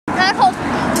got cold.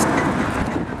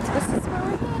 This is where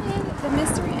we're headed. The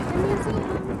Mystery Anchor Museum.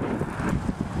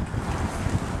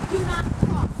 Do not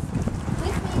cross.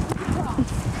 This means you cross.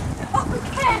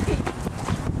 Okay.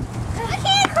 I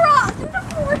can't cross. There's a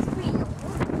force field.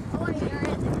 Oh, I hear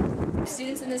it.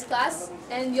 Students in this class,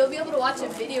 and you'll be able to watch a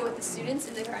video with the students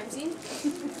in the crime scene.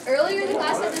 Earlier, the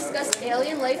class had discussed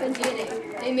alien life and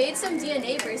DNA. They made some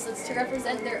DNA bracelets to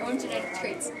represent their own genetic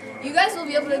traits. You guys will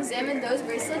be able to examine those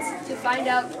bracelets to find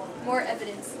out more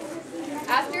evidence.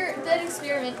 After that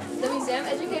experiment, the museum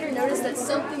educator noticed that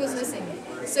something was missing.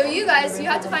 So you guys, you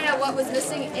had to find out what was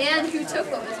missing and who took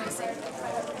what was missing.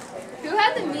 Who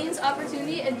had the means,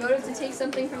 opportunity, and motive to take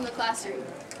something from the classroom?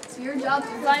 It's your job to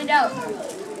find out.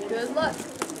 Good luck.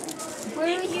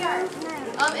 Where are we here?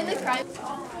 In the crime.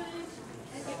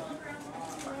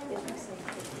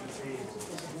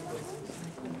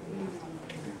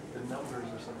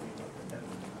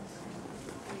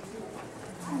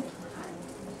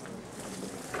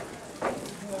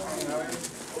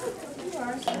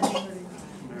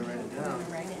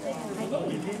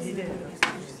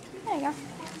 There you go.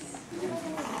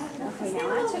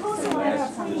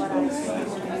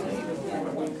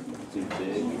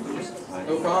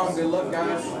 No problem. Good luck,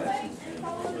 guys.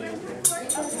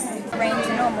 Range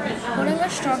normal. Putting a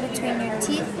straw between your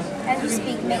teeth as you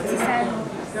speak makes it sound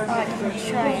odd.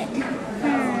 Try it.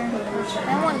 I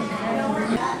want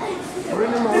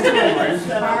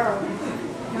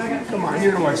Come on,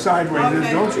 you know what sideways is,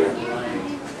 don't you?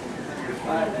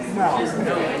 Now,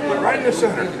 right in the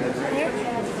center. Right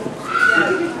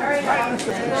in the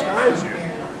center. Disguise you.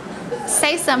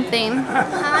 Say something.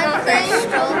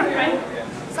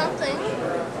 Something.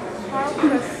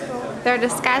 They're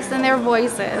disguising their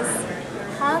voices.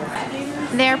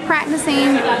 They're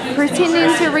practicing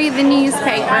pretending to read the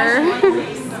newspaper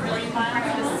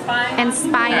and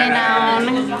spying on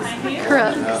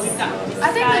crooks.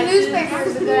 I think the newspaper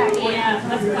is a good idea. Yeah,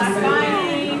 that's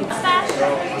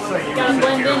gotta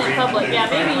blend in public. Yeah,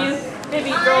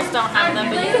 maybe girls don't have them,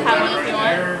 but you can have one if you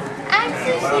want.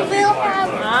 Actually, she will have.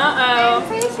 Uh-oh. I'm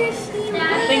pretty sure she will. I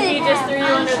think he just threw you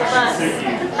under the bus. Good.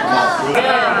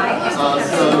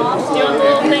 Do you want the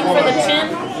little thing for the chin?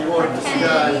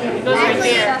 It goes right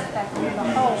there.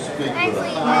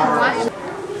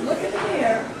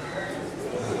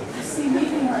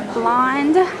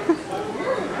 Blonde.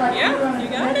 Yeah, you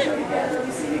got it.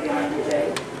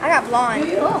 I got blonde.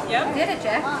 Yep. Did it,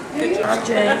 Jack? Good job,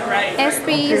 Jay. That's right.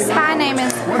 Espe's spy name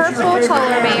is Purple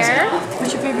Polar Bear.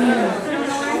 What's your favorite animal?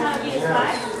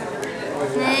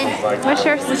 What's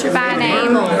your spy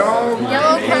name?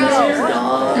 Yellow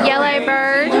crow. Yellow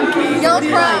bird. Yellow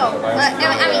crow.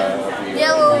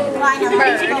 Yellow bird.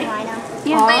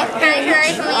 Yeah. Wait, can I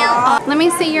from you? Let me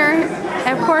see your.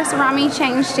 Of course, Ramy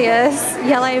changed his.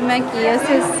 Yellow monkey is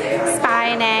his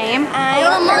spy name.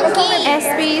 Yellow monkey.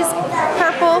 Espe's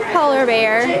Purple Polar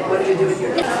Bear. Put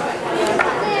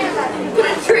a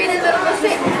tree in the middle of the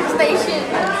station.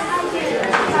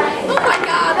 Oh my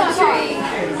god, the tree.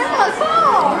 That's a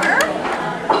car.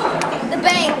 The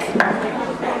bank.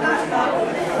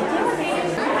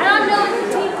 I don't know what the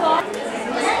people.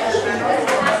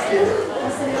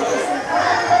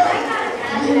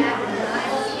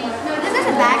 Is this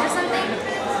a bag or something?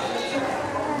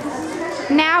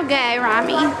 Now go,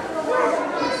 Ramy.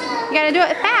 You gotta do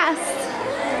it fast.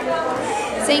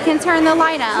 So you can turn the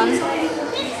light on.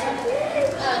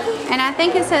 And I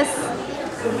think it says,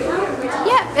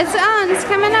 yep, it's on, it's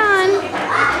coming on.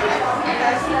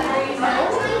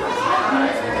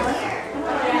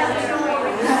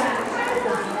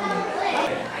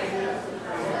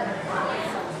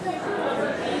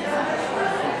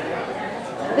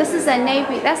 This is a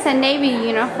Navy, that's a Navy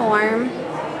uniform.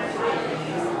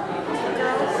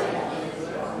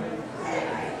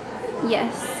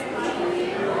 Yes.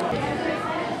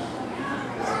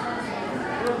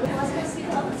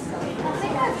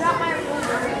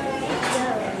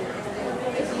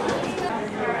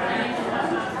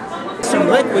 Some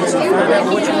liquids to find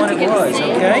out which one it was,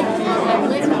 okay?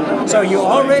 So you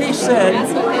already said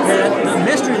that the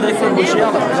mystery liquid was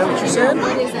yellow. Is that what you said?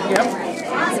 Yep.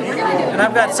 And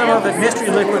I've got some of the mystery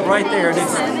liquid right there, and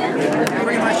it's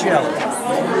pretty much yellow.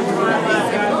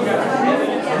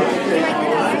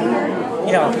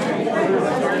 Yeah.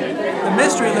 The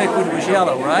mystery liquid was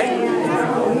yellow, right?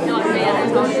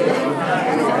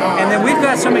 And then we've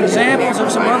got some examples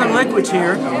of some other liquids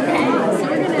here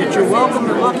that you're welcome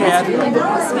to look at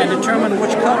and determine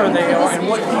which color they are and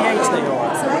what pH they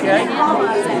are, okay?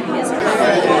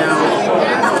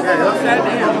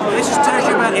 This just tells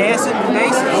you about acid and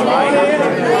bases, right?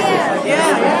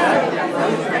 Yeah.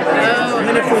 And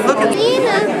then if we look at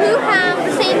Who have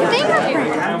the same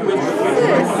fingerprint?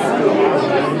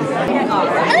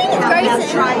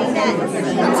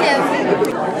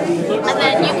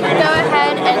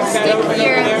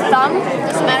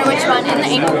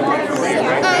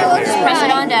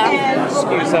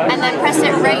 and then press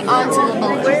it right onto the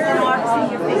balloon.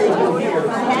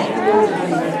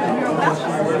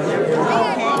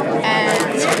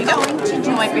 And here you go. You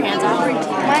can wipe your hands off.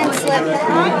 Mine slipped.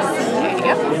 There you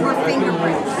go. More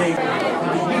fingerprints.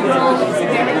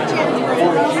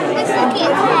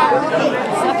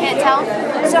 Still can't tell?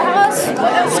 So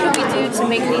what else can we do to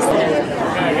make these things?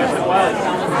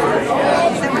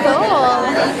 Cool.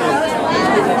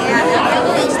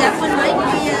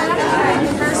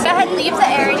 Go ahead and leave the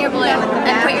air in your balloon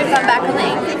and put your thumb back on the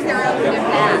ink. There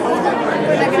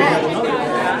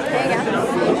you go.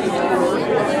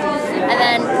 And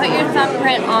then put your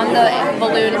thumbprint on the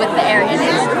balloon with the air in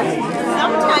it.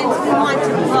 Sometimes we want to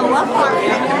blow up our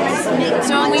fingerprints.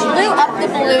 So when we blew up the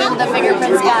balloon, the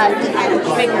fingerprints got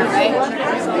bigger, right?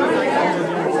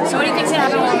 So what do you think's gonna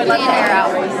happen when we let the air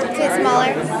out? Get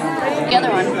smaller. The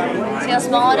other one. See how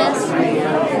small it is?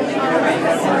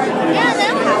 Yeah,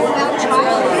 now how about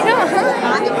chocolate?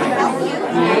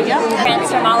 There you go. Prints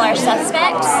from all our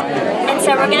suspects. And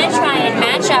so we're going to try and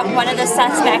match up one of the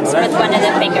suspects with one of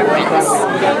the fingerprints.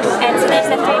 And so there's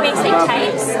the three basic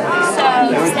types. So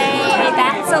say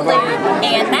that's a loop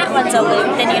and that one's a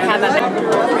loop, then you'd have a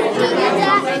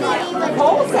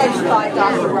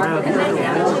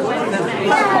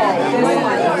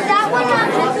That one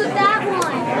matches with that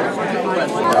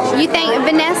one. You think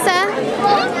Vanessa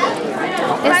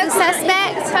is the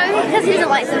suspect? Probably because he doesn't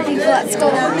like some people at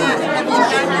school.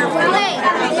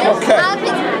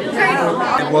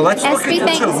 Well, let's look Espe at the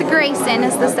thinks two. Grayson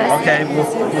is the suspect. Okay,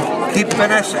 we'll keep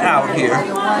Vanessa out here,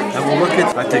 and we'll look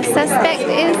at. I think. The suspect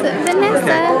is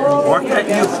Vanessa. Mark that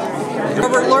you.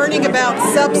 We're learning about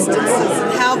substances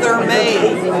and how they're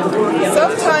made.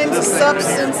 Sometimes a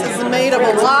substance is made of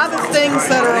a lot of things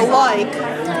that are alike.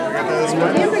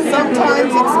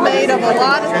 Sometimes it's made of a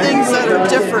lot of things that are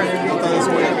different.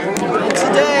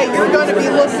 Today you're going to be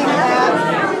looking at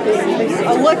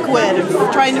a liquid and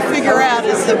trying to figure out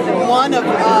is it one of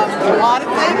a lot of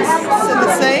things in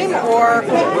the same or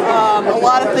a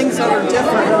lot of things that are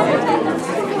different.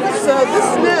 So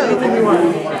this note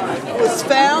was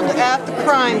found at the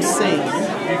crime scene,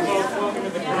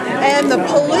 and the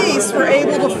police were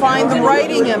able to find the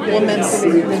writing implements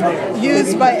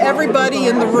used by everybody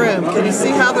in the room. Can you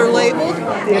see how they're labeled?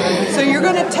 So you're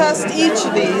going to test each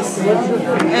of these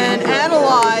and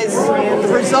analyze the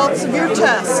results of your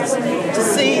tests to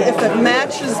see if it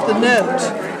matches the note.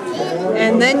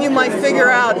 And then you might figure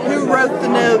out who wrote the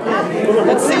note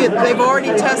and see if they've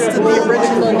already tested the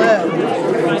original note.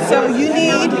 So do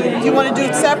you want to do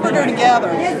it separate or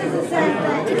together?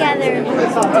 Together.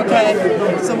 Okay,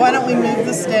 so why don't we move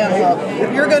this down a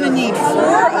little. You're going to need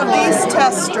 4 of these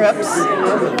test strips.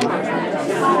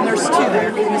 And there's 2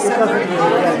 there. Can you separate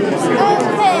them?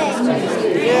 Okay.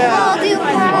 Yeah. I'll do one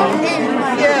and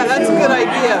one. Yeah, that's a good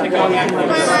idea.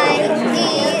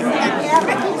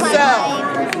 So,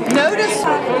 notice.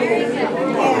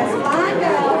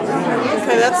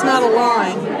 Okay, that's not a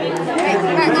line.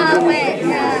 Do it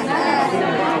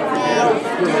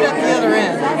at the other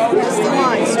end. Just the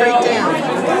line, straight down.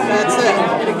 That's it.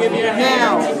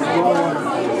 Now,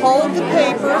 hold the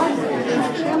paper.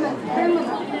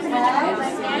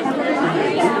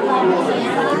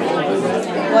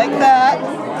 Like that.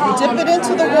 Dip it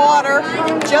into the water.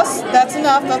 That's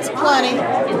enough, that's plenty.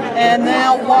 And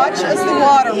now watch as the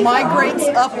water migrates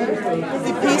up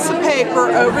the piece of paper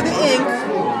over the ink.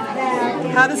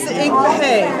 How does the ink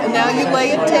behave? And now you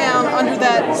lay it down under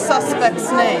that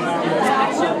suspect's name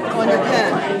on your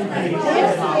pen.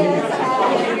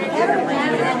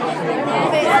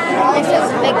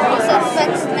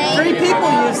 Suspect's name. 3 people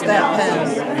use that pen.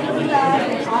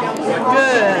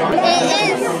 Good. It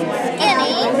is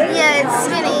skinny. Yeah, it's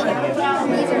skinny.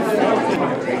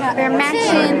 We're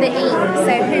matching the ink.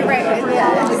 So who wrote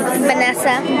this?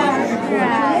 Vanessa.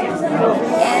 Right.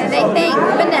 And they think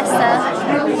Vanessa.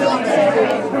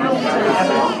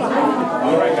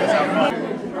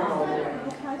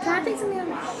 Can I pick something else?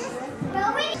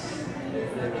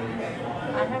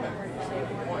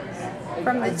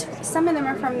 From some of them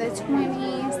are from the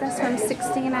 20s. That's from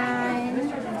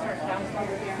 69.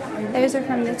 Those are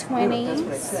from the 20s.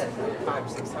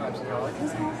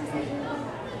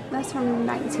 That's from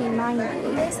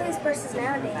 1990. There's some purses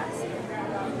nowadays.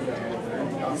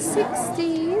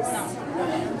 60s.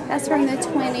 That's from the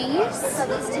 20s. So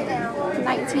these 2 down.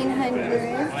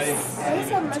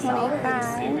 1900s.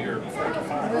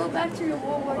 25. Go back to your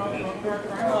World War II.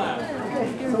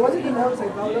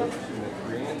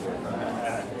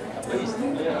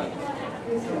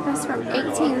 That's from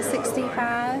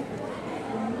 1865.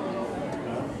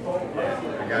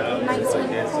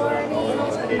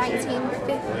 1940,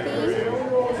 1950,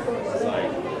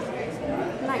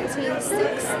 1960,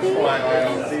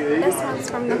 1960. This one's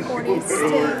from the 40s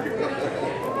too.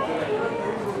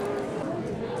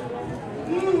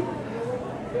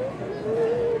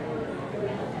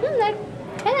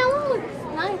 That one looks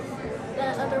nice.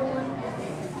 That other one.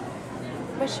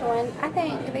 Which one? I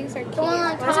think these are cute. The one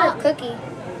on Those top. are Cookie.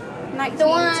 1912. The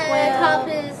one on top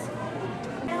is.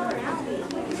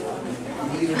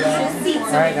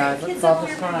 Alright guys, let's solve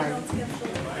this crime.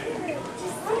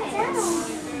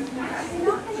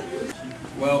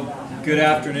 Well, good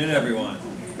afternoon everyone.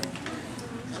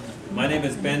 My name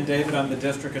is Ben David. I'm the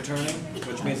district attorney,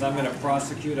 which means I'm going to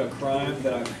prosecute a crime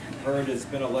that I've heard has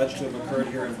been alleged to have occurred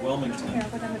here in Wilmington.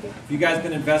 Have you guys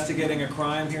been investigating a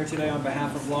crime here today on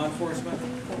behalf of law enforcement?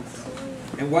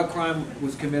 And what crime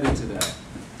was committed today?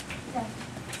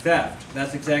 Theft.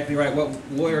 That's exactly right. What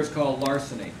lawyers call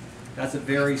larceny. That's a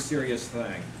very serious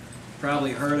thing.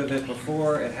 Probably heard of it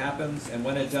before. It happens, and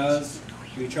when it does,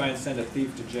 we try and send a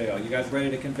thief to jail. You guys ready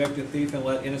to convict a thief and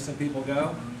let innocent people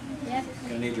go? Yep.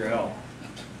 Gonna need your help.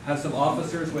 I have some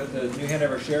officers with the New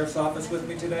Hanover Sheriff's Office with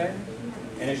me today,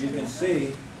 and as you can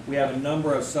see, we have a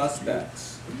number of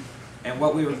suspects. And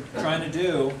what we were trying to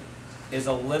do is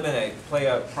play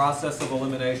a process of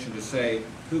elimination to say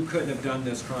who couldn't have done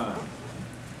this crime.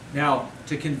 Now,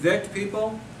 to convict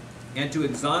people and to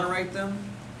exonerate them,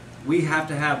 we have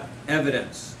to have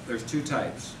evidence. There's two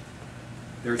types.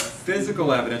 There's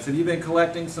physical evidence. Have you been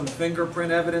collecting some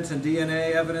fingerprint evidence and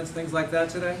DNA evidence, things like that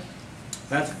today?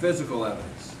 That's physical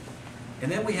evidence.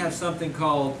 And then we have something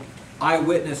called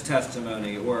eyewitness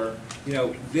testimony, or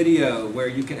video, where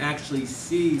you can actually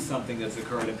see something that's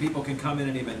occurred, and people can come in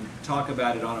and even talk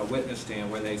about it on a witness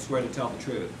stand where they swear to tell the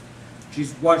truth.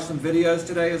 She's watched some videos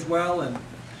today as well, and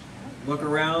look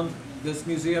around this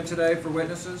museum today for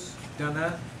witnesses. Done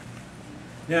that?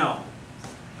 Now,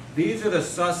 these are the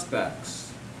suspects.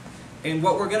 And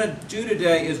what we're going to do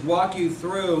today is walk you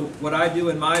through what I do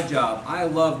in my job. I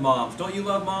love moms. Don't you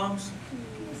love moms?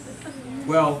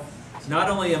 Well, not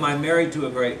only am I married to a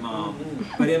great mom,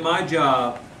 but in my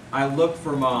job, I look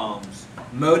for moms.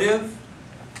 Motive,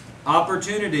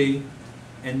 opportunity,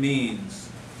 and means.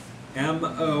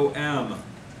 M-O-M.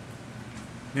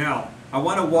 Now, I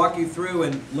want to walk you through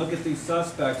and look at these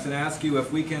suspects and ask you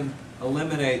if we can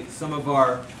eliminate some of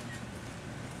our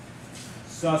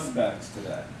suspects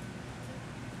today.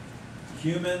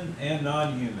 Human and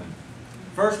non-human.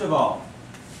 First of all,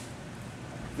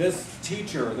 this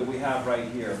teacher that we have right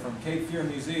here from Cape Fear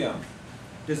Museum,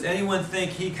 does anyone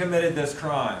think he committed this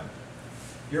crime?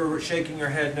 You're shaking your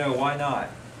head no. Why not?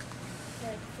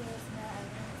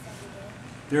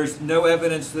 There's no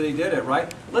evidence that he did it,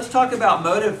 right? Let's talk about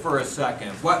motive for a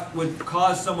second. What would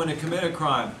cause someone to commit a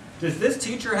crime? Does this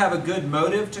teacher have a good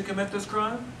motive to commit this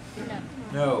crime? No.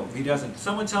 No, he doesn't.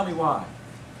 Someone tell me why.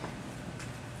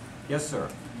 Yes, sir.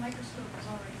 The microscope was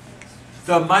already fixed.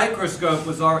 The microscope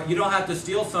was already... You don't have to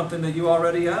steal something that you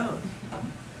already own.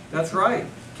 That's right.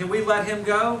 Can we let him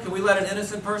go? Can we let an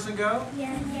innocent person go?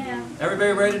 Yeah.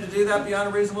 Everybody ready to do that beyond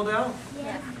a reasonable doubt?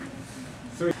 Yeah.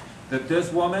 Three. That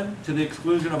this woman, to the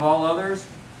exclusion of all others,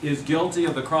 is guilty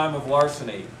of the crime of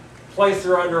larceny. Place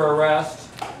her under arrest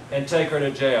and take her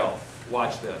to jail.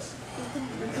 Watch this.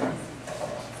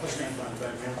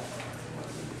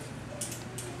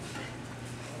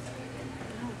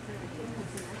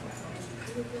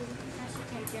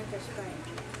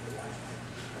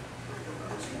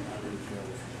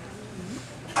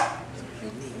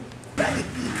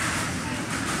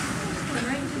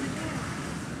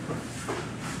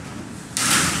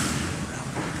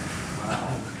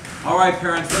 All right,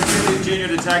 parents, let's give these junior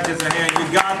detectives a hand.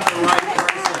 You got the right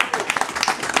person.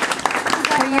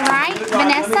 Were you right, Let me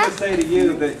Vanessa? just say to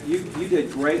you that you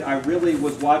did great. I really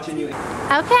was watching you.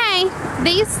 Okay,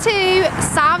 these two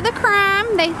solved the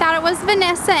crime. They thought it was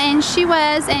Vanessa, and she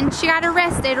got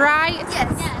arrested, right?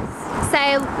 Yes.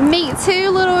 So meet two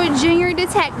little junior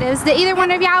detectives. Do either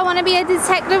one of y'all want to be a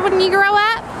detective when you grow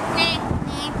up?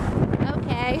 Nah.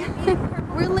 Okay.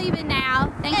 We're leaving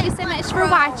now. Thank you so much for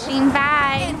watching. Bye.